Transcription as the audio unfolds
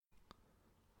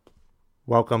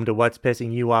Welcome to What's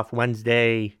Pissing You Off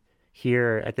Wednesday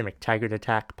here at the McTaggart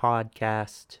Attack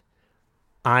podcast.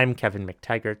 I'm Kevin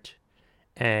McTaggart,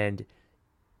 and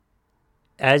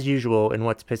as usual in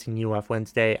What's Pissing You Off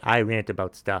Wednesday, I rant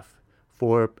about stuff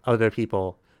for other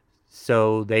people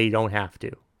so they don't have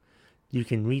to. You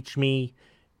can reach me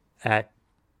at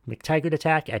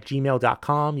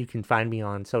McTaggartAttack@gmail.com. You can find me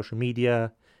on social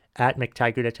media at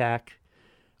McTaggartAttack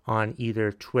on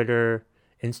either Twitter,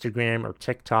 Instagram, or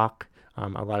TikTok.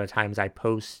 A lot of times I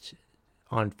post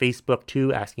on Facebook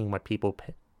too, asking what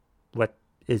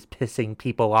is pissing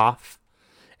people off,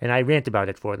 and I rant about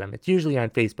it for them. It's usually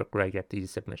on Facebook where I get these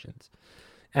submissions,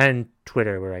 and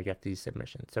Twitter where I get these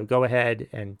submissions. So go ahead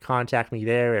and contact me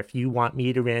there if you want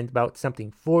me to rant about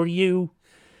something for you.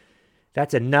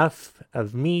 That's enough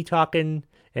of me talking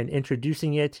and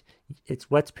introducing it.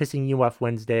 It's What's Pissing You Off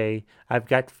Wednesday. I've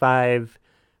got 5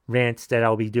 rants that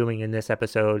I'll be doing in this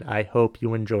episode. I hope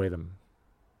you enjoy them.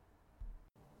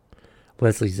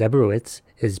 Leslie Zebrowitz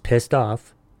is pissed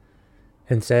off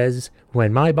and says,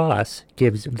 when my boss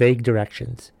gives vague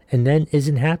directions and then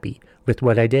isn't happy with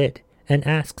what I did and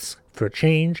asks for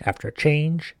change after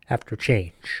change after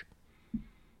change.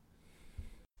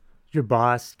 Your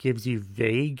boss gives you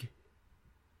vague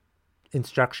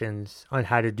instructions on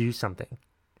how to do something.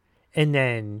 And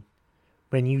then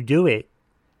when you do it,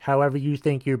 however you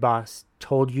think your boss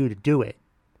told you to do it,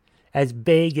 as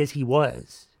vague as he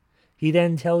was, he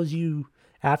then tells you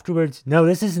afterwards, no,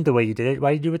 this isn't the way you did it.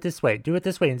 Why do you do it this way? Do it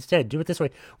this way instead. Do it this way.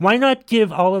 Why not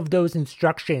give all of those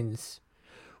instructions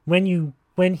when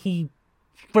he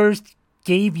first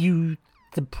gave you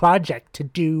the project to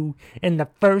do in the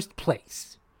first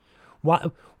place?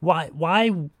 Why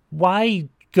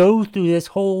go through this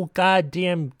whole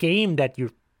goddamn game that you're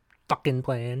fucking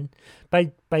playing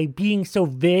by being so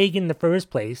vague in the first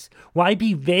place? Why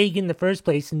be vague in the first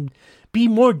place and be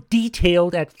more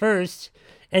detailed at first,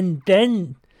 and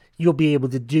then you'll be able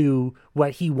to do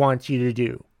what he wants you to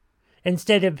do,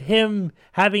 instead of him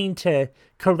having to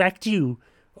correct you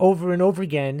over and over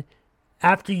again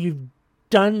after you've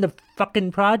done the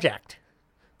fucking project?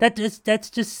 That's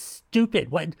just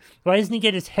stupid. Why doesn't he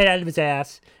get his head out of his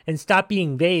ass and stop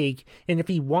being vague? And if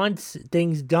he wants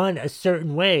things done a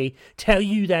certain way, tell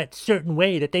you that certain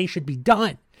way that they should be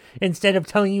done, instead of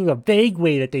telling you a vague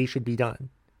way that they should be done.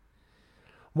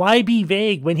 Why be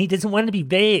vague when he doesn't want to be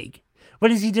vague?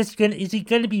 What is he is he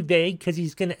gonna be vague because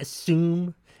he's gonna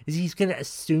assume? Is he gonna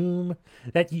assume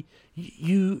that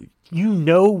you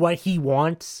know what he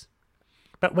wants?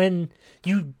 But when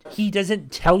he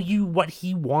doesn't tell you what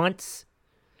he wants,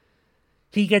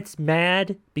 he gets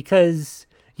mad because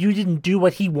you didn't do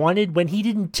what he wanted when he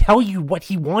didn't tell you what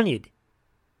he wanted.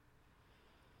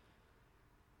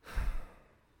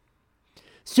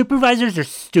 Supervisors are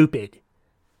stupid.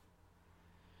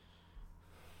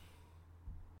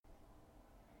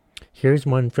 Here's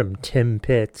one from Tim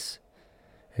Pitts,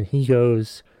 and he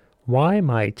goes, why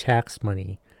my tax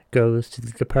money goes to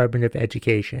the Department of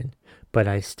Education, but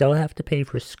I still have to pay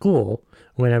for school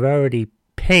when I've already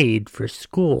paid for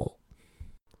school?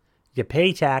 You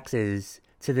pay taxes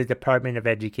to the Department of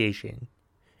Education,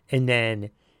 and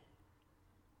then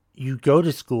you go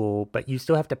to school, but you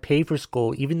still have to pay for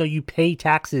school, even though you pay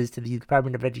taxes to the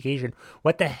Department of Education.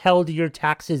 What the hell do your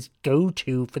taxes go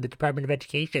to for the Department of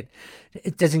Education?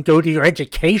 It doesn't go to your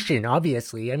education,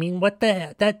 obviously. I mean,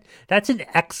 that's an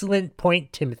excellent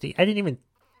point, Timothy. I didn't even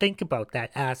think about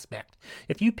that aspect.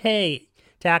 If you pay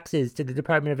taxes to the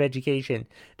Department of Education,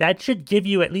 that should give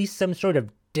you at least some sort of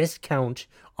discount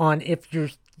on if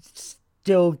you're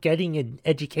still getting an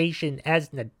education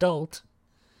as an adult.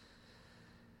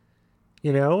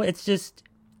 You know, that's just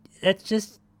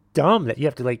dumb that you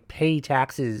have to pay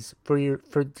taxes for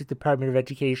the Department of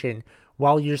Education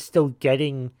while you're still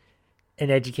getting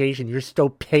an education. You're still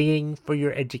paying for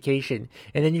your education,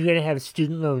 and then you're gonna have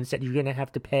student loans that you're gonna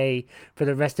have to pay for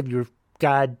the rest of your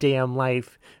goddamn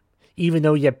life, even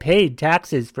though you paid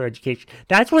taxes for education.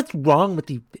 That's what's wrong with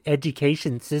the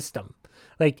education system.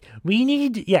 We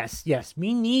need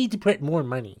to put more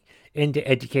money into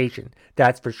education,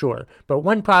 that's for sure. But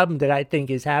one problem that I think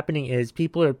is happening is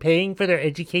people are paying for their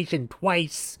education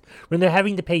twice when they're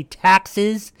having to pay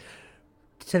taxes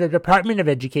to the Department of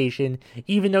Education,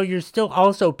 even though you're still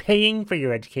also paying for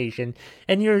your education,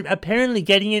 and you're apparently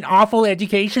getting an awful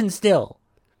education still.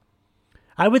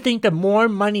 I would think the more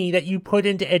money that you put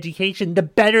into education, the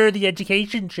better the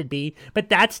education should be, but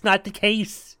that's not the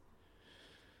case.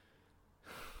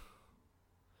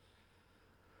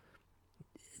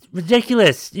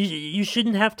 Ridiculous. You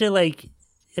shouldn't have to,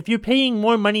 if you're paying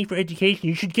more money for education,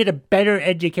 you should get a better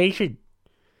education.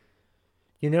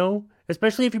 You know?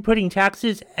 especially if you're putting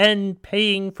taxes and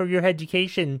paying for your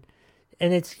education.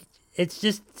 And it's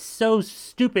just so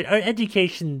stupid. Our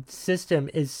education system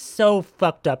is so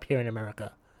fucked up here in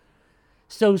America.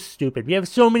 So stupid. We have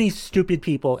so many stupid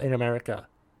people in America.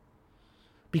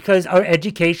 Because our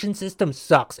education system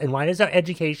sucks. And why does our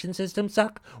education system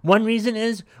suck? One reason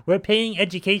is we're paying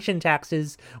education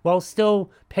taxes while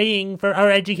still paying for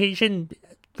our education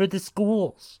for the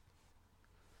schools.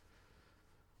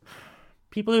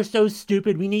 People are so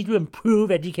stupid. We need to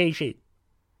improve education.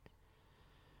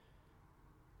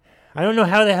 I don't know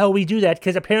how the hell we do that,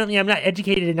 because apparently I'm not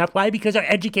educated enough. Why? Because our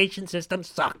education system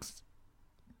sucks.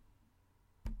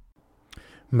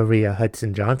 Maria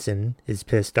Hudson Johnson is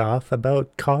pissed off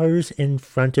about cars in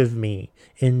front of me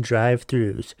in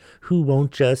drive-thrus who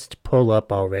won't just pull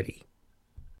up already.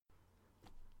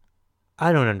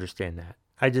 I don't understand that.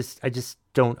 I just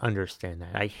don't understand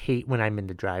that. I hate when I'm in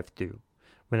the drive-thru,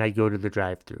 when I go to the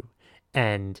drive-thru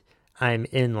and I'm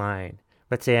in line.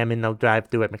 Let's say I'm in the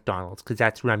drive-thru at McDonald's, because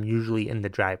that's where I'm usually in the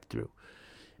drive-thru.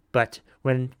 But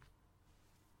when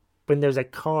there's a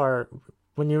car,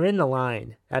 when you're in the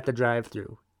line at the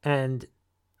drive-thru and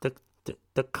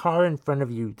the car in front of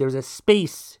you, there's a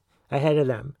space ahead of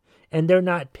them, and they're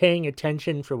not paying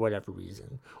attention for whatever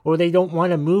reason, or they don't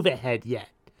want to move ahead yet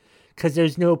because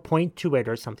there's no point to it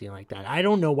or something like that. I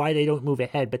don't know why they don't move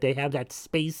ahead, but they have that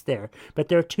space there. But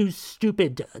they're too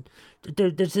stupid.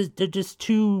 They're just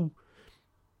too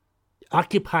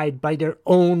occupied by their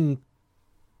own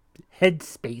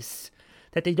headspace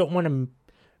that they don't want to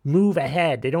move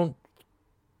ahead. They don't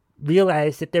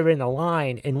realize that they're in a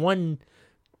line, and one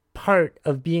part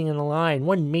of being in a line,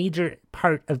 one major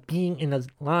part of being in a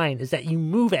line, is that you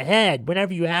move ahead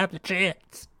whenever you have the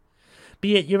chance.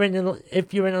 Be it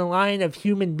if you're in a line of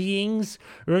human beings,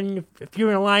 or if you're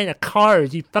in a line of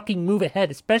cars, you fucking move ahead,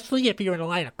 especially if you're in a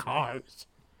line of cars.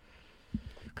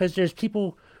 Because there's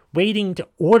people waiting to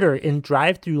order in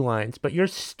drive-thru lines, but your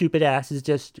stupid ass is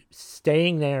just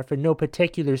staying there for no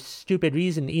particular stupid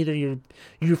reason. Either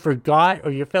you forgot,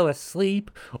 or you fell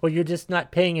asleep, or you're just not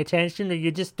paying attention, or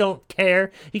you just don't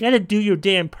care. You gotta do your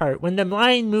damn part. When the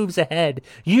line moves ahead,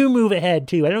 you move ahead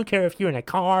too. I don't care if you're in a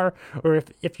car, or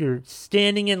if you're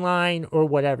standing in line, or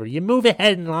whatever. You move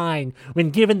ahead in line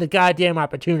when given the goddamn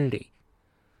opportunity.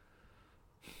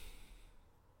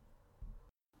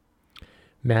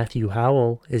 Matthew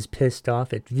Howell is pissed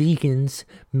off at vegans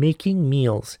making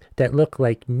meals that look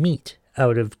like meat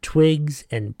out of twigs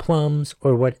and plums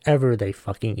or whatever they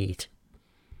fucking eat.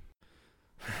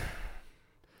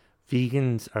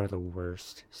 Vegans are the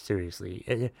worst,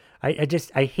 seriously.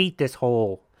 I hate this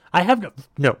whole... I have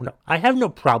no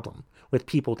problem with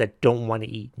people that don't want to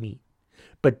eat meat.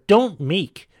 But don't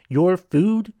make your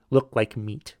food look like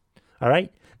meat,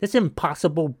 alright? This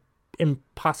impossible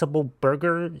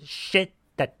burger shit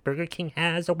that Burger King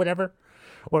has or whatever,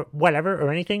 or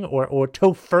anything, or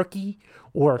tofurkey,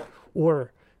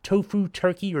 or tofu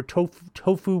turkey, or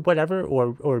tofu whatever,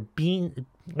 or bean,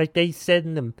 like they said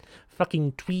in the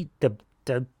fucking tweet,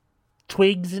 the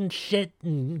twigs and shit,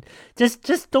 and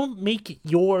just don't make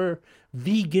your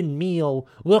vegan meal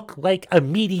look like a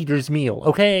meat eater's meal,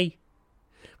 okay?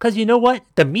 Because you know what?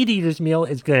 The meat eater's meal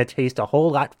is gonna taste a whole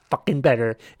lot fucking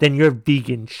better than your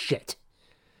vegan shit.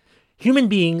 Human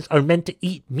beings are meant to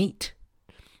eat meat.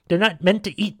 They're not meant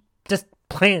to eat just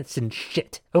plants and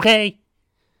shit, okay?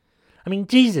 I mean,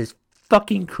 Jesus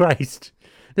fucking Christ.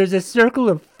 There's a circle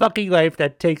of fucking life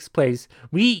that takes place.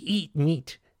 We eat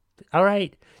meat,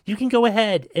 alright? You can go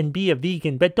ahead and be a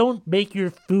vegan, but don't make your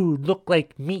food look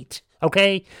like meat,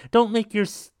 okay? Don't make your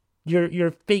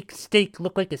fake steak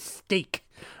look like a steak,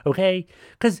 okay?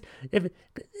 Because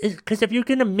if you're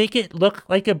gonna make it look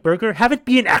like a burger, have it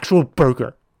be an actual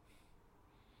burger.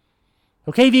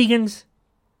 Okay, vegans?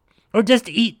 Or just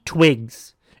eat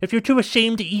twigs. If you're too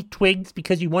ashamed to eat twigs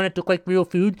because you want it to look like real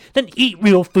food, then eat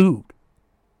real food.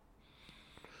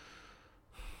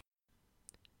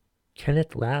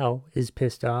 Kenneth Lau is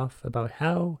pissed off about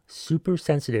how super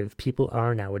sensitive people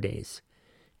are nowadays.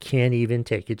 Can't even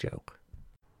take a joke.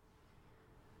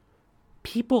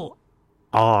 People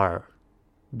are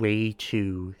way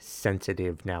too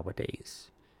sensitive nowadays.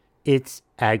 It's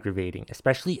aggravating,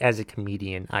 especially as a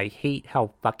comedian. I hate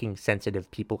how fucking sensitive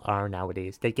people are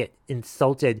nowadays. They get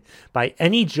insulted by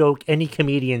any joke any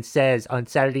comedian says on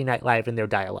Saturday Night Live in their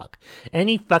dialogue.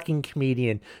 Any fucking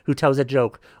comedian who tells a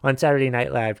joke on Saturday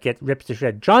Night Live gets ripped to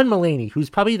shreds. John Mulaney, who's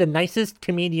probably the nicest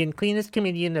comedian, cleanest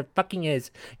comedian there fucking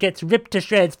is, gets ripped to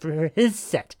shreds for his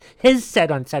set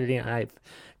on Saturday Night Live.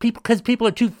 Because people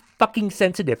are too fucking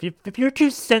sensitive. If you're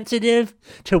too sensitive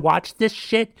to watch this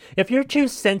shit, if you're too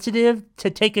sensitive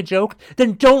to take a joke,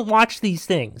 then don't watch these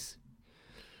things.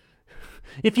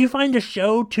 If you find the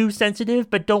show too sensitive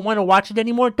but don't want to watch it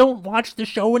anymore, don't watch the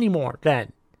show anymore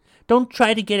then. Don't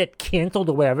try to get it canceled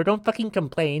or whatever. Don't fucking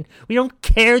complain. We don't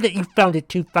care that you found it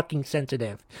too fucking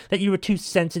sensitive. That you were too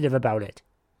sensitive about it.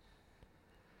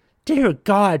 Dear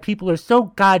God, people are so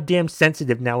goddamn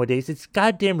sensitive nowadays. It's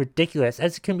goddamn ridiculous.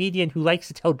 As a comedian who likes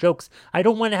to tell jokes, I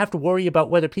don't want to have to worry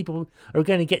about whether people are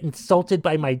going to get insulted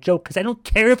by my joke, because I don't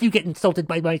care if you get insulted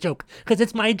by my joke, because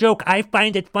it's my joke. I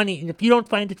find it funny, and if you don't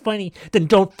find it funny, then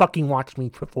don't fucking watch me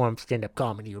perform stand-up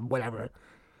comedy or whatever.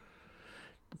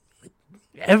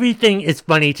 Everything is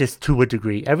funny to a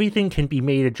degree. Everything can be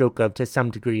made a joke of to some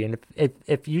degree, and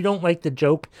if you don't like the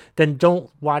joke, then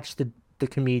don't watch the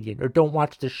comedian, or don't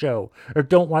watch the show, or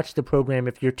don't watch the program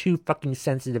if you're too fucking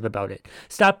sensitive about it.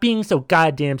 Stop being so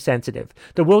goddamn sensitive.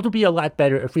 The world would be a lot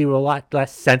better if we were a lot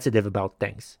less sensitive about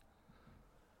things.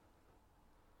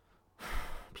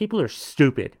 People are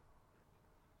stupid.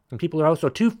 And people are also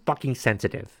too fucking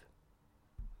sensitive.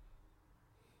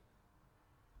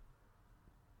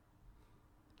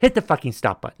 Hit the fucking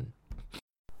stop button.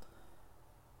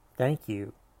 Thank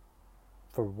you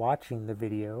for watching the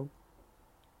video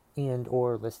and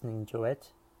or listening to it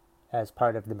as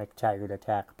part of the McTaggart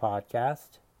Attack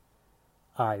podcast.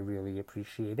 I really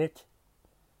appreciate it.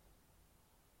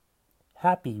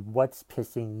 Happy What's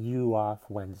Pissing You Off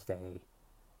Wednesday,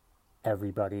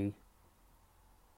 everybody.